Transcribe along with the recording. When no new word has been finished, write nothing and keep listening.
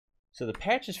So the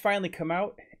patch has finally come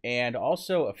out, and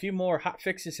also a few more hot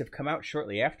fixes have come out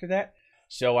shortly after that.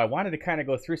 So I wanted to kind of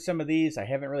go through some of these. I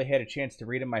haven't really had a chance to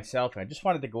read them myself, and I just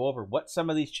wanted to go over what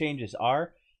some of these changes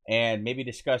are and maybe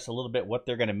discuss a little bit what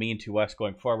they're going to mean to us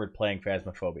going forward playing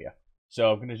Phasmophobia.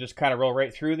 So I'm going to just kind of roll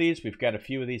right through these. We've got a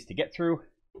few of these to get through.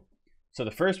 So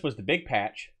the first was the big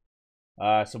patch.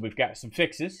 So we've got some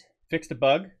fixes. Fixed a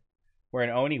bug where an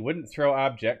Oni wouldn't throw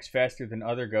objects faster than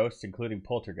other ghosts, including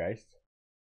poltergeists.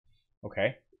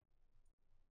 Okay.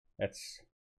 That's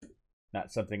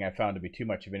not something I found to be too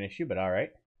much of an issue, but all right.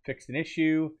 Fixed an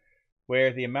issue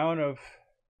where the amount of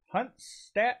hunt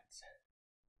stats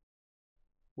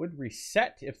would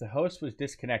reset if the host was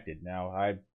disconnected. Now,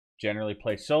 I generally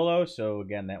play solo, so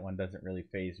again, that one doesn't really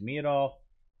faze me at all,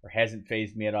 or hasn't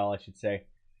fazed me at all, I should say.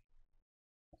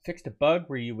 Fixed a bug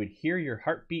where you would hear your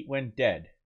heartbeat when dead.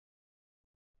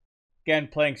 Again,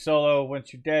 playing solo,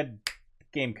 once you're dead, the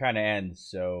game kind of ends,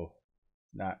 so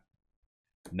not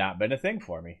been a thing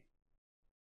for me.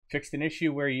 Fixed an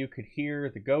issue where you could hear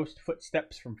the ghost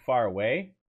footsteps from far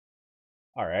away.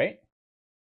 All right.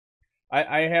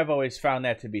 I have always found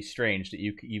that to be strange, that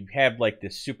you have like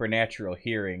this supernatural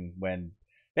hearing, when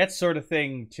that sort of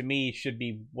thing to me should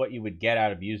be what you would get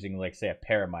out of using, like, say, a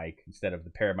paramic, instead of the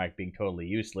paramic being totally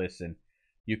useless and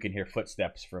you can hear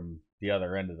footsteps from the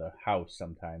other end of the house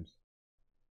sometimes.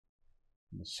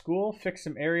 In the school, fix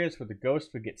some areas where the ghost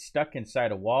would get stuck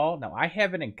inside a wall. Now, I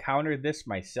haven't encountered this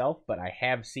myself, but I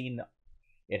have seen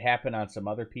it happen on some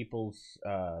other people's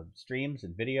streams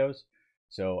and videos.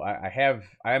 So I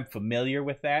am familiar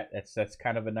with that. That's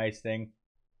kind of a nice thing.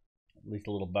 At least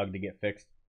a little bug to get fixed.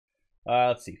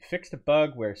 Let's see. Fixed a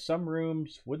bug where some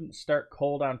rooms wouldn't start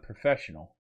cold on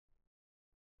professional.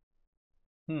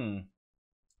 I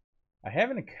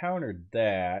haven't encountered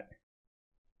that.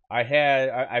 I've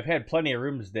had plenty of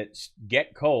rooms that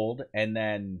get cold and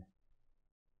then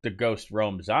the ghost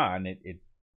roams on. It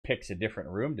picks a different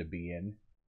room to be in,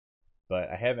 but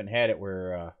I haven't had it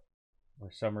where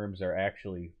some rooms are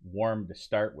actually warm to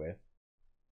start with.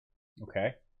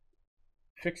 Okay.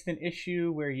 Fixed an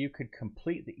issue where you could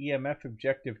complete the EMF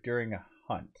objective during a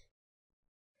hunt.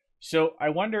 So I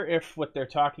wonder if what they're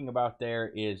talking about there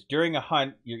is during a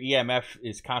hunt, your EMF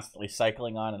is constantly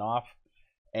cycling on and off,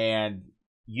 and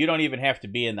you don't even have to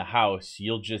be in the house.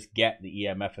 You'll just get the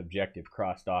EMF objective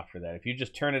crossed off for that. If you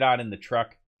just turn it on in the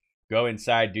truck, go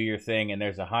inside, do your thing, and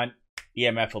there's a hunt,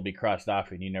 EMF will be crossed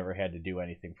off and you never had to do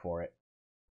anything for it.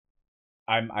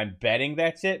 I'm betting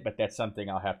that's it, but that's something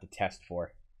I'll have to test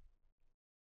for.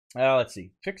 Let's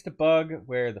see. Fixed a bug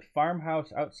where the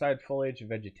farmhouse outside foliage and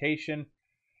vegetation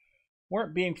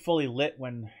weren't being fully lit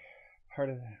when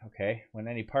when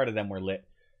any part of them were lit.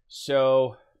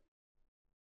 So,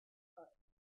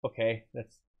 okay,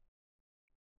 that's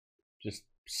just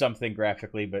something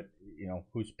graphically, but you know,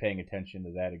 who's paying attention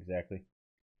to that exactly?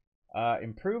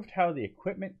 Improved how the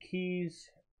equipment keys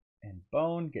and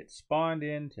bone get spawned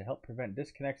in to help prevent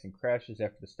disconnects and crashes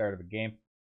after the start of a game.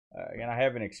 Again, I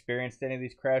haven't experienced any of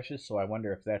these crashes, so I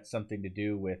wonder if that's something to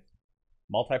do with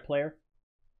multiplayer.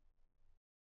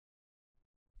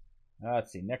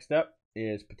 Let's see. Next up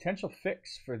is potential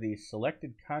fix for the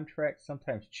selected contract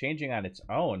sometimes changing on its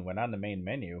own when on the main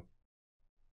menu.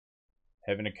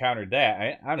 Haven't encountered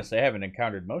that. Honestly, I haven't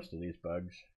encountered most of these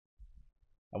bugs.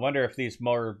 I wonder if these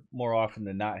more often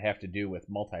than not have to do with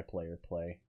multiplayer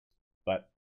play. But,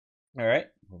 alright,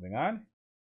 moving on.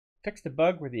 Fixed a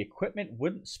bug where the equipment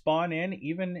wouldn't spawn in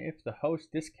even if the host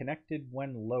disconnected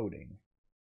when loading.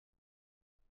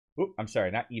 Oop, I'm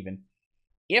sorry, not even.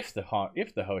 If the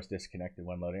host disconnected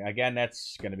when loading. Again,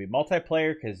 that's going to be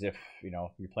multiplayer, because if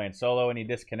you're playing solo and you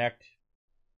disconnect,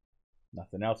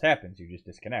 nothing else happens. You just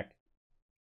disconnect.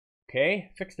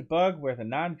 Okay, fixed a bug where the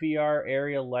non-VR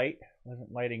area light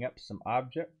wasn't lighting up some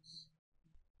objects.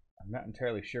 I'm not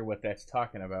entirely sure what that's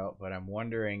talking about, but I'm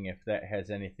wondering if that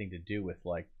has anything to do with,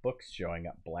 like, books showing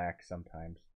up black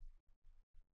sometimes.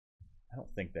 I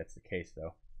don't think that's the case,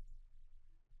 though.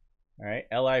 Alright,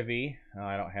 LIV. Oh,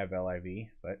 I don't have LIV,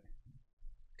 but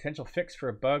potential fix for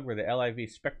a bug where the LIV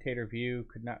spectator view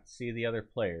could not see the other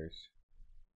players.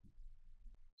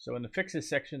 So in the fixes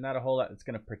section, not a whole lot that's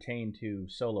going to pertain to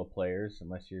solo players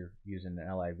unless you're using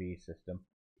an LIV system.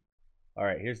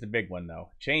 Alright, here's the big one, though.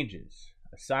 Changes.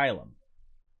 Asylum.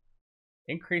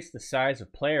 Increase the size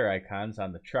of player icons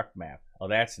on the truck map. Oh,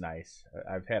 that's nice.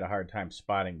 I've had a hard time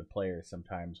spotting the players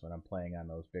sometimes when I'm playing on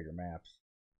those bigger maps.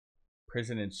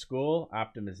 Prison and school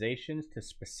optimizations to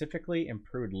specifically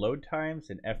improve load times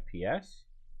and FPS.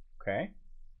 Okay.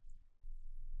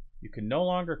 You can no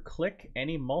longer click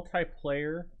any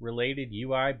multiplayer related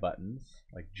UI buttons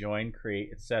like join, create,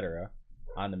 etc.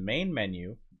 on the main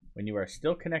menu when you are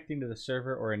still connecting to the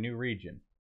server or a new region.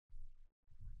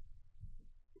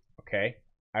 Okay.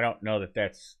 I don't know that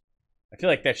that's... I feel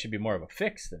like that should be more of a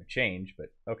fix than a change, but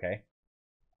okay.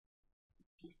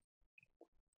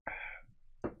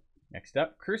 Next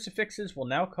up, crucifixes will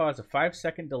now cause a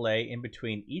 5-second delay in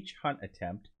between each hunt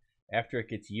attempt after it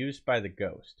gets used by the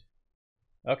ghost.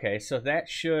 Okay, so that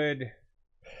should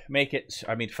make it...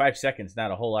 I mean, 5 seconds,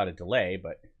 not a whole lot of delay,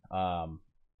 but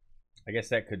I guess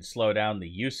that could slow down the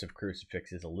use of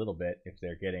crucifixes a little bit if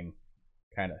they're getting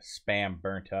kind of spam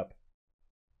burnt up.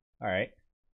 All right.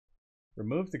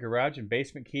 Remove the garage and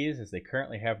basement keys as they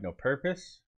currently have no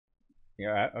purpose.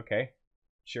 Yeah, okay.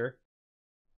 Sure.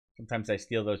 Sometimes I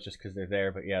steal those just because they're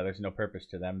there, but yeah, there's no purpose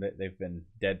to them. They've been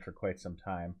dead for quite some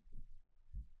time.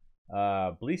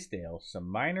 Bleasdale, some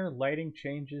minor lighting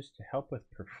changes to help with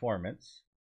performance.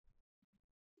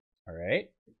 All right.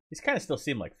 These kind of still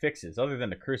seem like fixes, other than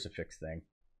the crucifix thing.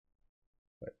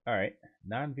 But all right.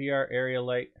 Non-VR area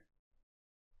light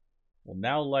will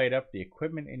now light up the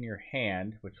equipment in your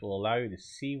hand, which will allow you to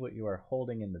see what you are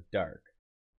holding in the dark.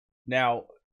 Now,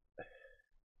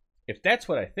 if that's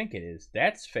what I think it is,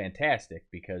 that's fantastic,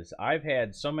 because I've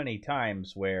had so many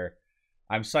times where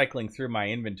I'm cycling through my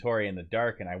inventory in the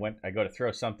dark and I go to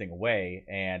throw something away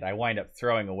and I wind up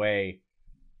throwing away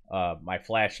my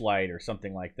flashlight or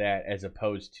something like that, as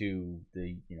opposed to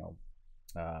the,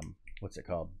 what's it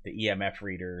called? The EMF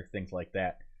reader, things like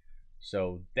that.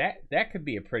 So that could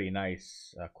be a pretty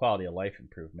nice quality of life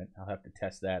improvement. I'll have to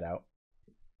test that out.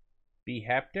 B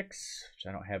haptics, which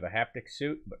I don't have a haptic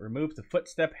suit, but remove the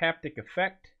footstep haptic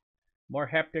effect. More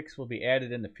haptics will be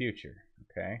added in the future.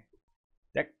 Okay.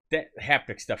 That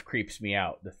haptic stuff creeps me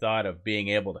out. The thought of being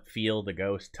able to feel the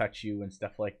ghost touch you and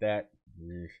stuff like that.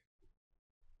 Ugh.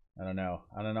 I don't know.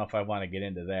 I don't know if I want to get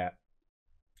into that.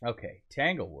 Okay,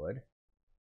 Tanglewood.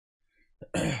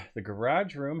 The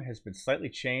garage room has been slightly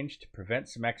changed to prevent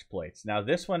some exploits. Now,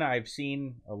 this one I've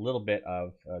seen a little bit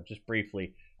of, just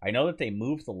briefly. I know that they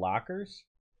moved the lockers,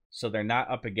 so they're not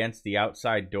up against the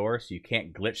outside door, so you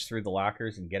can't glitch through the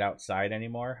lockers and get outside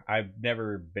anymore. I've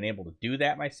never been able to do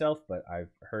that myself, but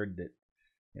I've heard that,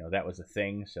 that was a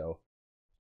thing, so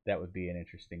that would be an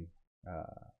interesting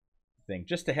thing.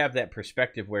 Just to have that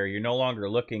perspective where you're no longer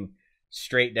looking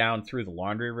straight down through the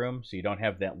laundry room, so you don't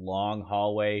have that long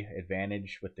hallway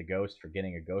advantage with the ghost for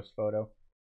getting a ghost photo.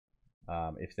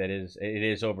 If that is, it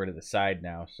is over to the side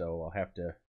now, so I'll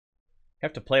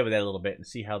have to play with that a little bit and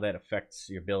see how that affects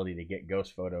your ability to get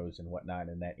ghost photos and whatnot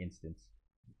in that instance.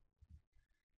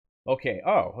 Okay.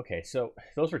 Oh, okay. So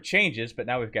those were changes, but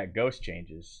now we've got ghost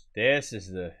changes. This is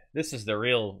the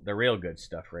real good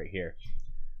stuff right here.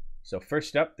 So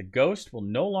first up, the ghost will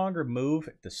no longer move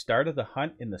at the start of the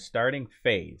hunt in the starting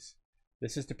phase.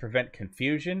 This is to prevent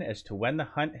confusion as to when the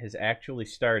hunt has actually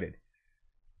started.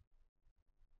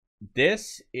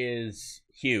 This is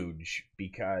huge,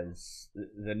 because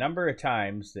the number of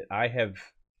times that I have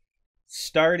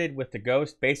started with the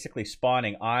ghost basically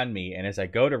spawning on me, and as I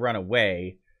go to run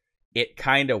away, it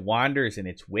kind of wanders and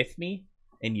it's with me,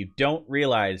 and you don't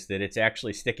realize that it's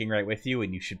actually sticking right with you,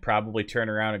 and you should probably turn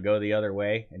around and go the other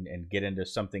way and get into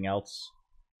something else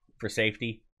for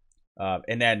safety.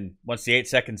 And then once the 8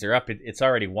 seconds are up, it's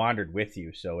already wandered with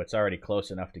you, so it's already close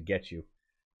enough to get you.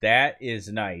 That is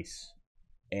nice.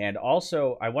 And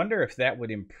also, I wonder if that would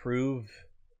improve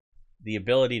the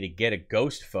ability to get a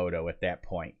ghost photo at that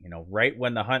point. Right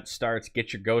when the hunt starts,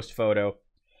 get your ghost photo.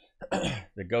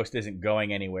 The ghost isn't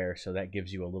going anywhere, so that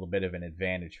gives you a little bit of an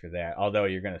advantage for that. Although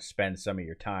you're going to spend some of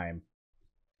your time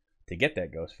to get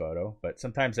that ghost photo, but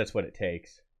sometimes that's what it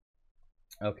takes.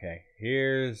 Okay,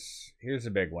 here's a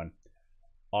big one.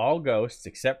 All ghosts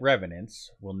except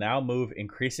revenants will now move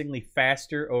increasingly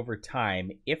faster over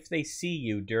time if they see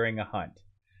you during a hunt.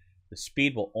 The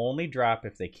speed will only drop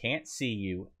if they can't see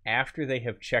you after they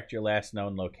have checked your last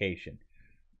known location.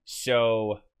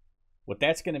 So what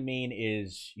that's going to mean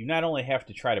is you not only have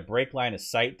to try to break line of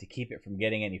sight to keep it from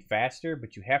getting any faster,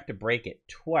 but you have to break it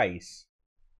twice.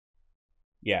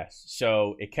 Yes,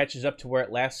 so it catches up to where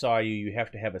it last saw you. You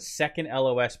have to have a second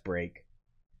LOS break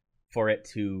for it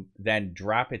to then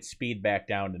drop its speed back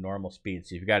down to normal speed.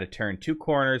 So you've got to turn 2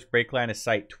 corners, break line of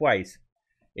sight twice,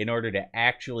 in order to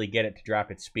actually get it to drop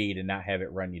its speed and not have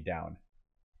it run you down.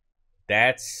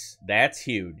 That's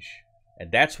huge.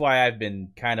 And that's why I've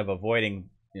been kind of avoiding,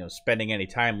 spending any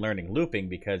time learning looping,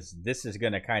 because this is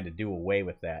going to kind of do away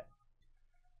with that.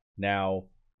 Now,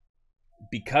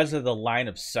 because of the line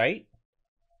of sight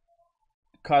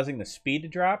causing the speed to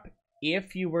drop,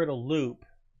 if you were to loop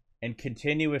and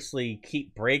continuously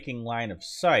keep breaking line of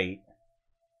sight,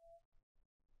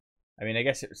 I mean, I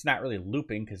guess it's not really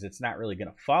looping because it's not really going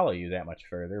to follow you that much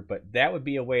further, but that would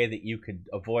be a way that you could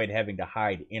avoid having to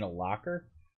hide in a locker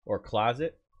or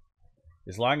closet.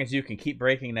 As long as you can keep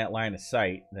breaking that line of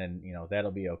sight, then, you know,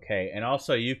 that'll be okay. And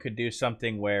also you could do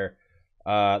something where,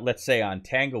 let's say on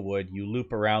Tanglewood, you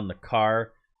loop around the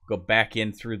car, go back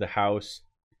in through the house,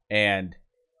 and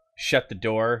shut the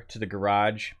door to the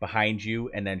garage behind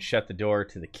you, and then shut the door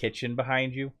to the kitchen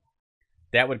behind you.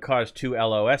 That would cause 2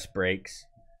 LOS breaks,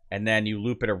 and then you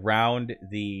loop it around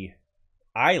the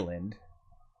island.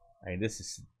 I mean, this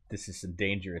is some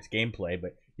dangerous gameplay,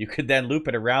 but you could then loop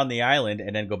it around the island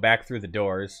and then go back through the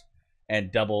doors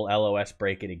and double LOS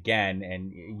break it again.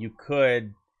 And you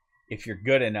could, if you're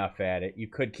good enough at it, you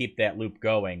could keep that loop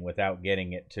going without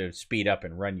getting it to speed up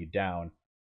and run you down.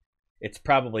 It's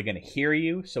probably going to hear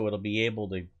you, so it'll be able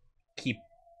to keep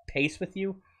pace with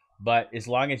you. But as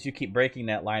long as you keep breaking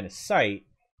that line of sight,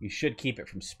 you should keep it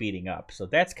from speeding up. So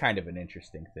that's kind of an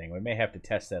interesting thing. We may have to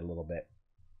test that a little bit.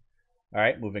 All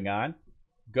right, moving on.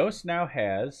 Ghost now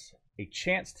has a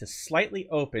chance to slightly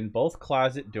open both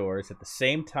closet doors at the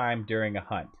same time during a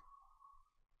hunt.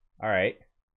 All right,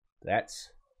 that's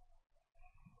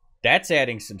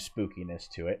adding some spookiness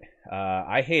to it.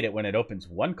 I hate it when it opens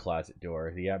one closet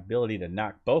door, the ability to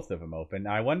knock both of them open.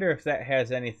 I wonder if that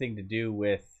has anything to do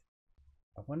with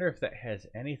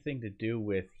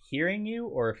hearing you,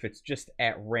 or if it's just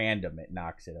at random it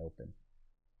knocks it open.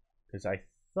 Because I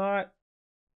thought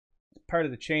part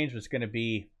of the change was going to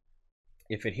be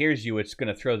if it hears you, it's going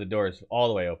to throw the doors all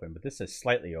the way open, but this is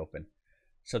slightly open.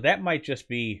 So that might just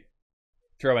be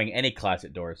throwing any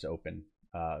closet doors open,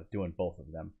 doing both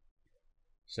of them.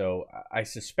 So I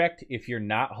suspect if you're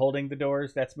not holding the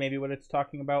doors, that's maybe what it's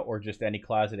talking about, or just any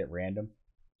closet at random.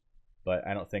 But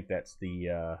I don't think that's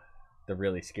the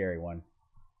really scary one.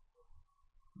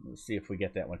 Let's see if we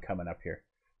get that one coming up here.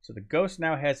 So the ghost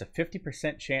now has a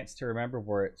 50% chance to remember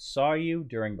where it saw you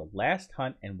during the last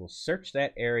hunt and will search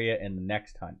that area in the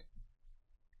next hunt.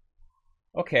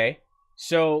 Okay,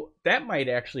 so that might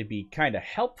actually be kind of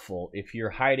helpful if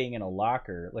you're hiding in a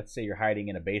locker. Let's say you're hiding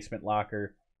in a basement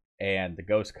locker and the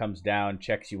ghost comes down,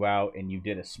 checks you out, and you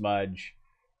did a smudge.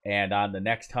 And on the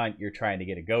next hunt, you're trying to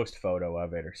get a ghost photo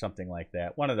of it or something like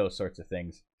that. One of those sorts of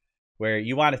things where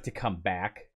you want it to come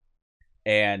back.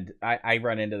 And I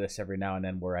run into this every now and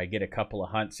then where I get a couple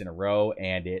of hunts in a row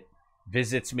and it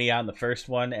visits me on the first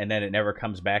one and then it never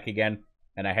comes back again.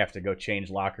 And I have to go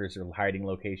change lockers or hiding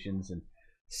locations and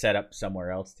set up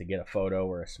somewhere else to get a photo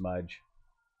or a smudge.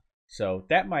 So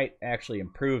that might actually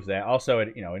improve that. Also,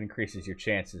 it increases your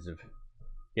chances of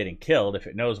getting killed. If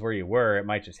it knows where you were, it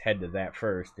might just head to that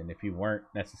first. And if you weren't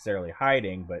necessarily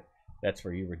hiding, but that's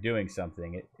where you were doing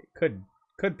something, it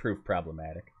could prove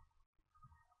problematic.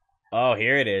 Oh,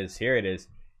 here it is. Here it is.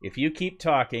 If you keep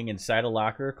talking inside a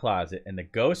locker or closet and the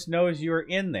ghost knows you're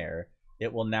in there,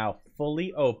 it will now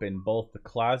fully open both the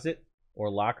closet or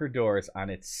locker doors on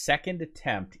its second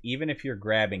attempt, even if you're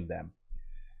grabbing them.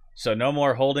 So no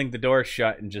more holding the door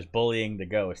shut and just bullying the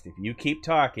ghost. If you keep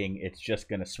talking, it's just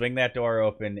going to swing that door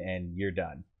open and you're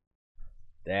done.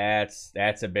 That's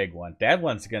a big one. That's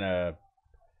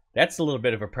a little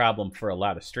bit of a problem for a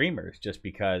lot of streamers just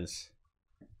because,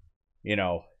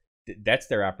 that's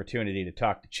their opportunity to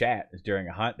talk to chat is during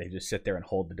a hunt. They just sit there and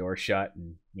hold the door shut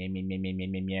and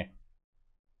meh.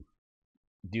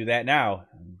 Do that now.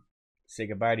 And say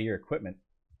goodbye to your equipment.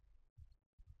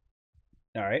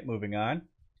 All right, moving on.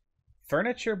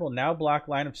 Furniture will now block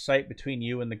line of sight between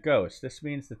you and the ghost. This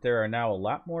means that there are now a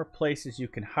lot more places you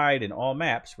can hide in all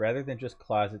maps rather than just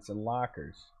closets and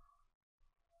lockers.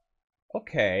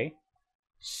 Okay,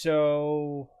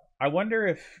 so I wonder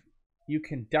if you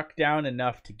can duck down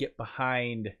enough to get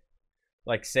behind,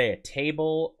 like, say, a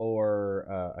table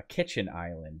or a kitchen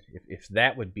island, if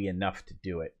that would be enough to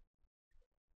do it.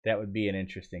 That would be an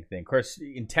interesting thing. Of course,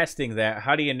 in testing that,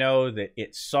 how do you know that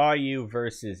it saw you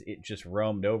versus it just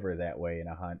roamed over that way in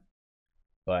a hunt?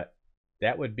 But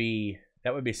that would be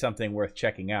something worth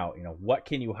checking out. What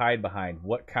can you hide behind?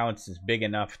 What counts as big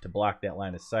enough to block that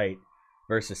line of sight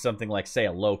versus something like, say,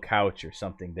 a low couch or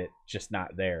something that's just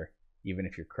not there, even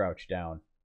if you're crouched down.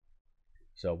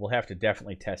 So we'll have to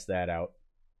definitely test that out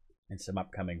in some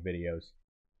upcoming videos.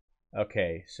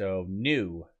 Okay, so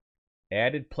new.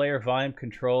 Added player volume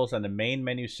controls on the main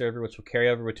menu server, which will carry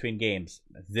over between games.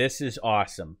 This is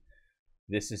awesome.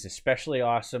 This is especially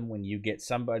awesome when you get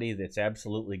somebody that's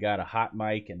absolutely got a hot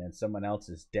mic and then someone else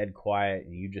is dead quiet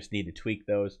and you just need to tweak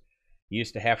those. You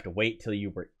used to have to wait till you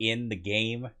were in the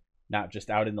game, not just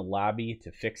out in the lobby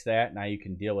to fix that. Now you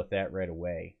can deal with that right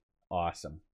away.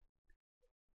 Awesome.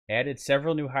 Added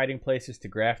several new hiding places to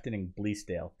Grafton and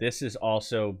Bleasdale. This is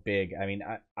also big. I mean,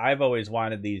 I've always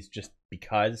wanted these just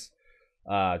because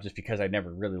I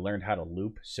never really learned how to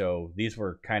loop. So these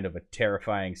were kind of a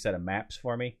terrifying set of maps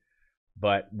for me.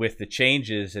 But with the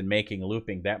changes and making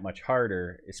looping that much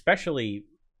harder, especially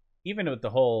even with the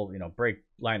whole, break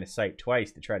line of sight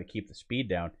twice to try to keep the speed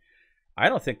down, I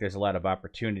don't think there's a lot of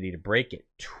opportunity to break it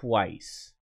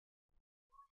twice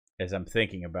as I'm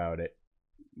thinking about it.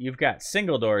 You've got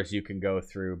single doors you can go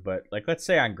through, but like let's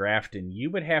say on Grafton, you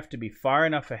would have to be far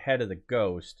enough ahead of the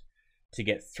ghost to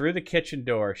get through the kitchen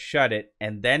door, shut it,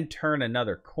 and then turn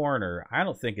another corner. I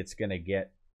don't think it's going to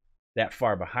get that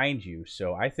far behind you,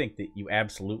 so I think that you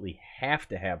absolutely have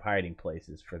to have hiding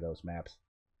places for those maps.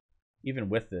 Even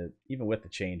with the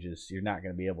changes, you're not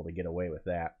going to be able to get away with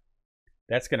that.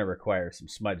 That's going to require some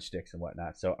smudge sticks and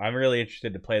whatnot. So I'm really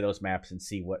interested to play those maps and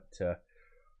see what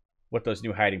those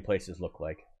new hiding places look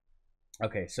like.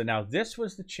 Okay, so now this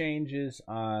was the changes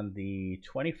on the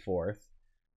 24th,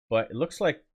 but it looks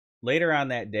like later on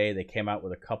that day they came out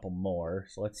with a couple more.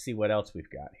 So let's see what else we've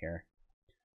got here.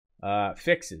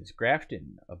 Fixes.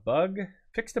 Grafton.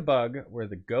 Fixed a bug where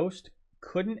the ghost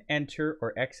couldn't enter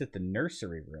or exit the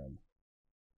nursery room.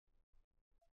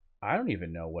 I don't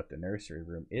even know what the nursery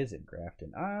room is in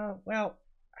Grafton. Well,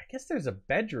 I guess there's a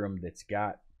bedroom that's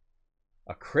got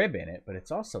a crib in it, but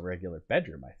it's also a regular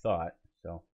bedroom, I thought.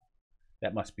 So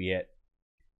that must be it.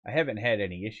 I haven't had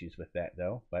any issues with that,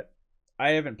 though, but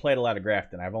I haven't played a lot of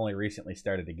Grafton. I've only recently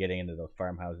started to get into those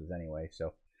farmhouses anyway,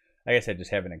 so I guess I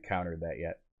just haven't encountered that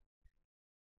yet.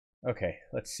 Okay,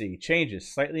 let's see.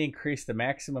 Changes. Slightly increase the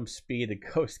maximum speed the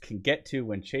ghost can get to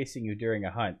when chasing you during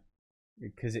a hunt,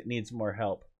 because it needs more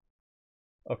help.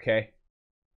 Okay.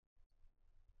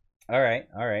 All right.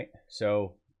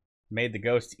 So made the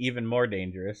ghost even more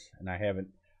dangerous, and I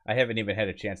haven't even had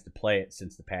a chance to play it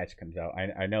since the patch comes out.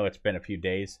 I know it's been a few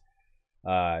days.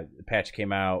 The patch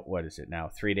came out, what is it now,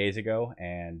 3 days ago,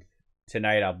 and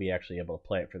tonight I'll be actually able to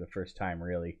play it for the first time,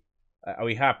 really.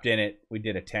 We hopped in it. We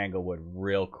did a Tanglewood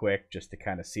real quick just to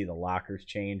kind of see the lockers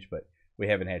change, but we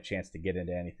haven't had a chance to get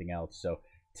into anything else. So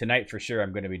tonight for sure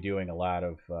I'm going to be doing a lot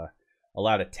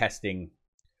of testing.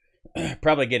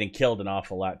 Probably getting killed an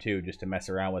awful lot too, just to mess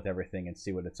around with everything and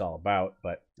see what it's all about.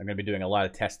 But I'm going to be doing a lot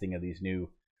of testing of these new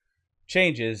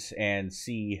changes and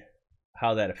see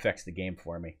how that affects the game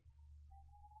for me.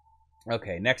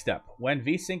 Okay, next up. When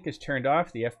VSync is turned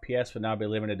off, the FPS will now be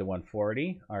limited to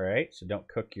 140. All right, so don't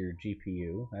cook your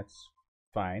GPU. That's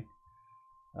fine.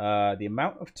 The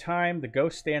amount of time the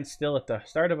ghost stands still at the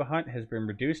start of a hunt has been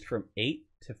reduced from 8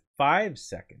 to 5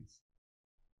 seconds.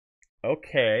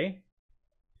 Okay.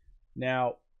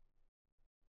 Now,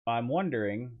 I'm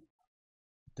wondering,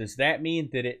 does that mean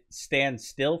that it stands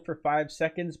still for 5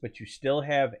 seconds, but you still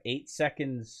have 8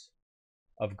 seconds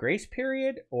of grace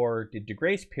period? Or did the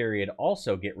grace period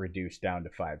also get reduced down to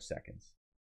 5 seconds?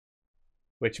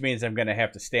 Which means I'm going to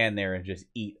have to stand there and just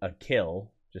eat a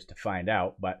kill just to find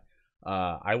out. But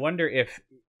I wonder if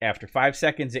after 5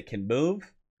 seconds it can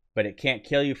move, but it can't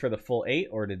kill you for the full 8,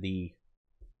 or did the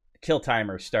kill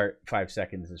timer start 5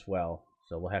 seconds as well?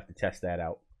 So we'll have to test that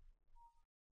out.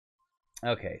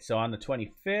 Okay, so on the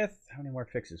 25th, how many more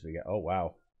fixes we got? Oh,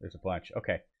 wow. There's a bunch.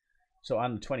 Okay. So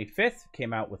on the 25th,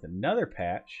 came out with another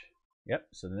patch. Yep,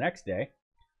 so the next day.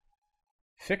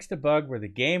 Fixed a bug where the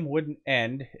game wouldn't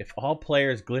end if all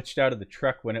players glitched out of the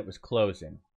truck when it was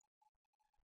closing.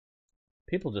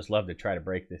 People just love to try to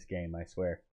break this game, I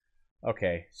swear.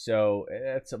 Okay, so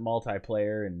it's a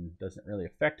multiplayer and doesn't really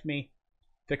affect me.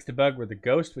 Fixed a bug where the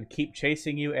ghost would keep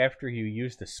chasing you after you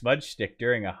used a smudge stick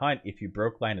during a hunt if you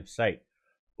broke line of sight.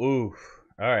 Ooh,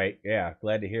 alright, yeah,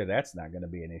 glad to hear that's not going to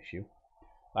be an issue.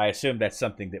 I assume that's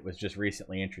something that was just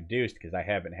recently introduced, because I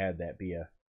haven't had that be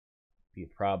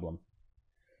a problem.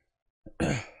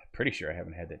 Pretty sure I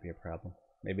haven't had that be a problem.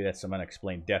 Maybe that's some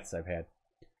unexplained deaths I've had.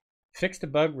 Fixed a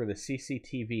bug where the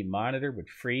CCTV monitor would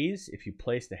freeze if you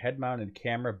placed a head-mounted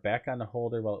camera back on the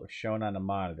holder while it was shown on the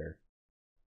monitor.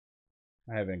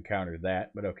 I haven't encountered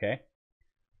that, but okay.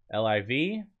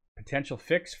 LIV, potential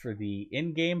fix for the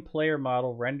in-game player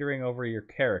model rendering over your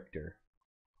character.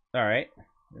 Alright.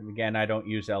 And again, I don't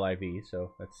use LIV,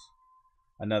 so that's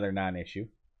another non-issue.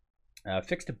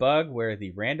 Fixed a bug where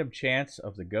the random chance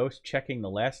of the ghost checking the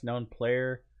last known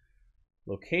player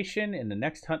location in the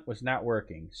next hunt was not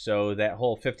working. So that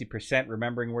whole 50%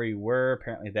 remembering where you were,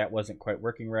 apparently that wasn't quite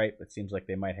working right, but it seems like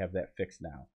they might have that fixed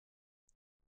now.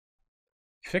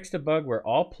 Fixed a bug where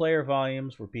all player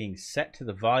volumes were being set to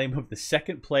the volume of the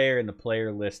second player in the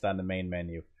player list on the main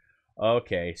menu.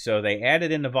 Okay, so they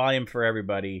added in the volume for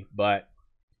everybody, but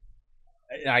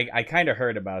I kind of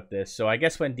heard about this. So I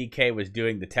guess when DK was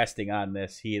doing the testing on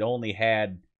this, he had only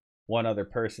had one other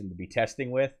person to be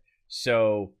testing with.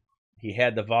 So he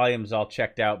had the volumes all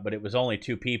checked out, but it was only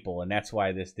 2 people, and that's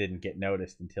why this didn't get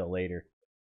noticed until later.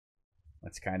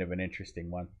 That's kind of an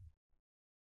interesting one.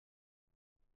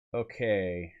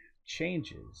 Okay,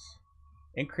 changes.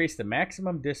 Increase the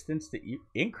maximum distance that you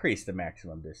increase the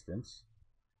maximum distance.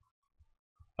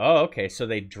 Oh, okay. So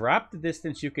they dropped the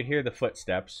distance you could hear the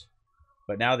footsteps,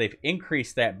 but now they've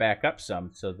increased that back up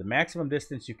some. So the maximum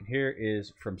distance you can hear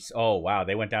is from, oh wow,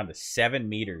 they went down to 7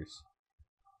 meters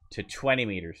to 20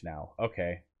 meters now.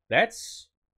 Okay, that's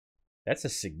a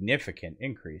significant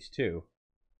increase too.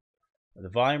 The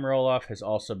volume roll off has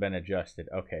also been adjusted.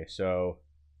 Okay, so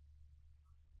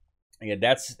yeah,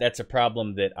 that's a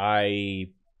problem that I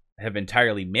have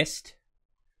entirely missed.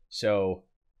 So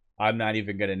I'm not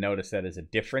even going to notice that as a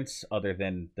difference, other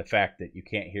than the fact that you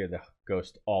can't hear the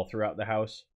ghost all throughout the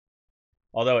house.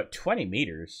 Although at 20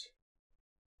 meters,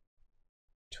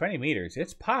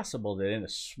 it's possible that in a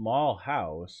small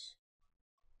house,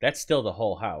 that's still the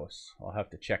whole house. I'll have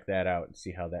to check that out and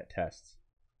see how that tests.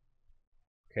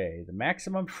 Okay, the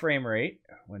maximum frame rate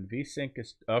when VSync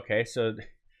is... Okay, so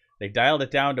they dialed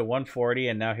it down to 140,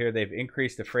 and now here they've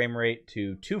increased the frame rate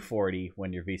to 240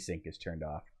 when your VSync is turned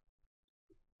off.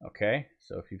 Okay,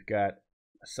 so if you've got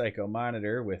a Psycho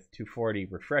monitor with 240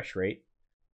 refresh rate,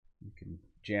 you can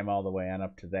jam all the way on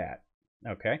up to that.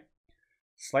 Okay.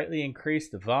 Slightly increase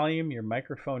the volume your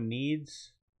microphone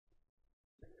needs.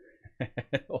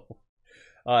 Oh,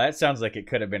 that sounds like it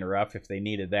could have been rough if they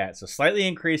needed that. So slightly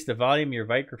increase the volume your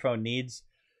microphone needs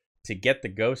to get the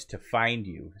ghost to find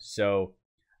you. So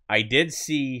I did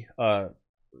see, I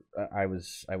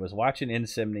was watching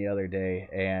InSim the other day,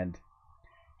 and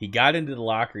he got into the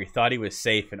locker. He thought he was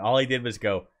safe, and all he did was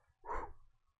go,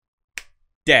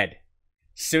 dead.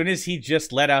 Soon as he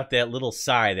just let out that little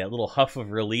sigh, that little huff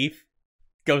of relief,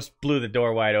 ghost blew the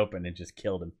door wide open and just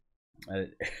killed him.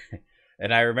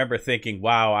 And I remember thinking,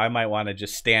 wow, I might want to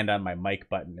just stand on my mic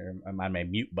button or on my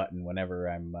mute button whenever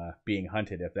I'm being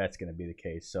hunted, if that's going to be the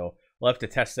case. So we'll have to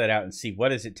test that out and see what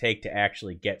does it take to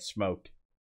actually get smoked.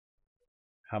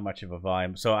 How much of a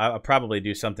volume. So I'll probably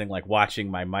do something like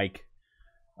watching my mic,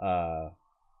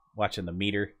 watching the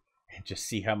meter, and just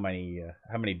see how many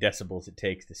decibels it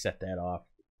takes to set that off.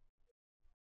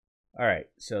 All right,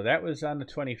 so that was on the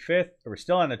 25th. We're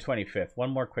still on the 25th.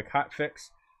 One more quick hot fix.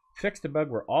 Fixed a bug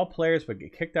where all players would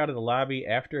get kicked out of the lobby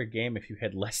after a game if you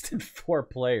had less than 4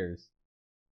 players.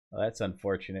 Well, that's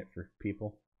unfortunate for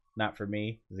people. Not for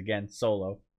me, because again,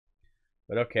 solo.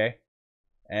 But okay.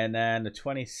 And then the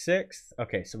 26th.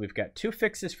 Okay, so we've got 2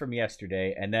 fixes from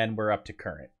yesterday, and then we're up to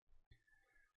current.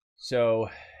 So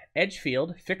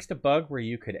Edgefield fixed a bug where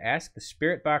you could ask the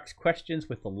spirit box questions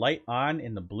with the light on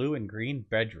in the blue and green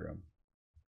bedroom.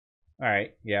 All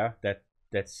right, yeah, that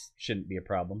shouldn't be a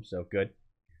problem, so good.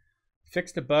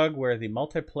 Fixed a bug where the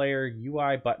multiplayer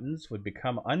UI buttons would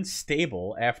become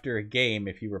unstable after a game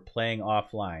if you were playing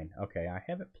offline. Okay, I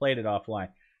haven't played it offline.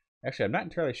 Actually, I'm not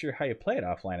entirely sure how you play it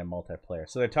offline in multiplayer.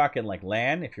 So they're talking like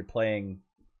LAN if you're playing,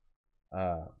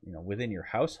 within your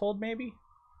household maybe?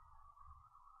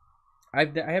 I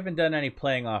haven't done any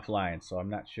playing offline, so I'm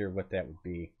not sure what that would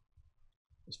be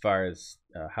as far as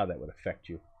how that would affect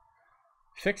you.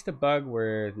 Fixed a bug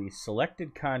where the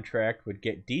selected contract would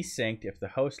get desynced if the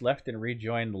host left and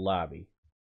rejoined the lobby.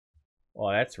 Oh,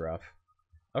 that's rough.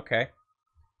 Okay.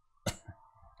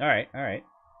 All right.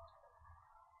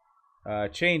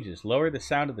 Changes. Lower the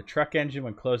sound of the truck engine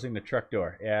when closing the truck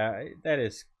door. Yeah, that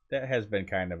has been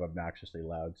kind of obnoxiously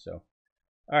loud, so.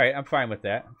 All right, I'm fine with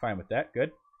that.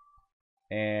 Good.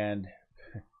 And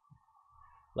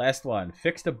last one.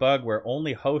 Fixed a bug where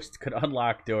only hosts could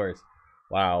unlock doors.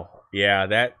 Wow. Yeah,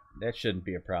 that shouldn't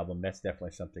be a problem. That's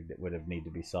definitely something that would have need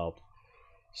to be solved.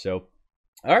 So,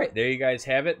 all right, there you guys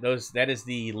have it. That is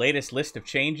the latest list of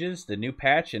changes, the new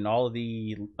patch, and all of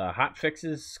the hot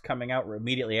fixes coming out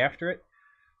immediately after it.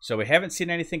 So we haven't seen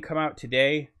anything come out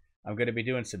today. I'm going to be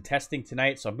doing some testing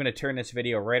tonight, so I'm going to turn this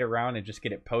video right around and just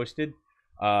get it posted.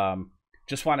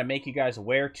 Just want to make you guys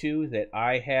aware, too, that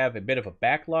I have a bit of a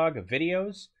backlog of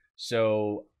videos.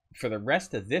 So for the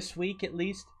rest of this week, at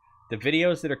least, the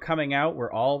videos that are coming out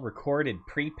were all recorded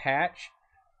pre-patch,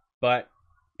 but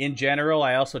in general,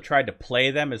 I also tried to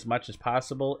play them as much as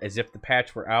possible as if the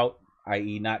patch were out,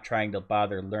 i.e. not trying to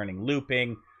bother learning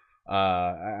looping.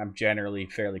 I'm generally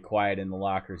fairly quiet in the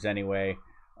lockers anyway,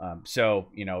 so,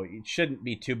 it shouldn't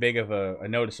be too big of a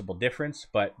noticeable difference,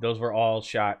 but those were all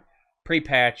shot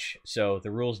pre-patch, so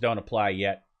the rules don't apply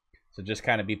yet. So just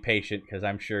kind of be patient, because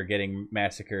I'm sure getting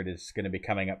massacred is going to be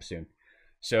coming up soon.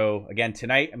 So again,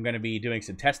 tonight I'm going to be doing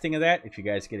some testing of that. If you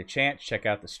guys get a chance, check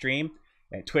out the stream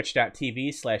at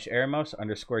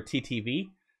twitch.tv/Eremos_TTV,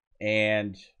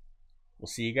 and we'll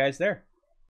see you guys there.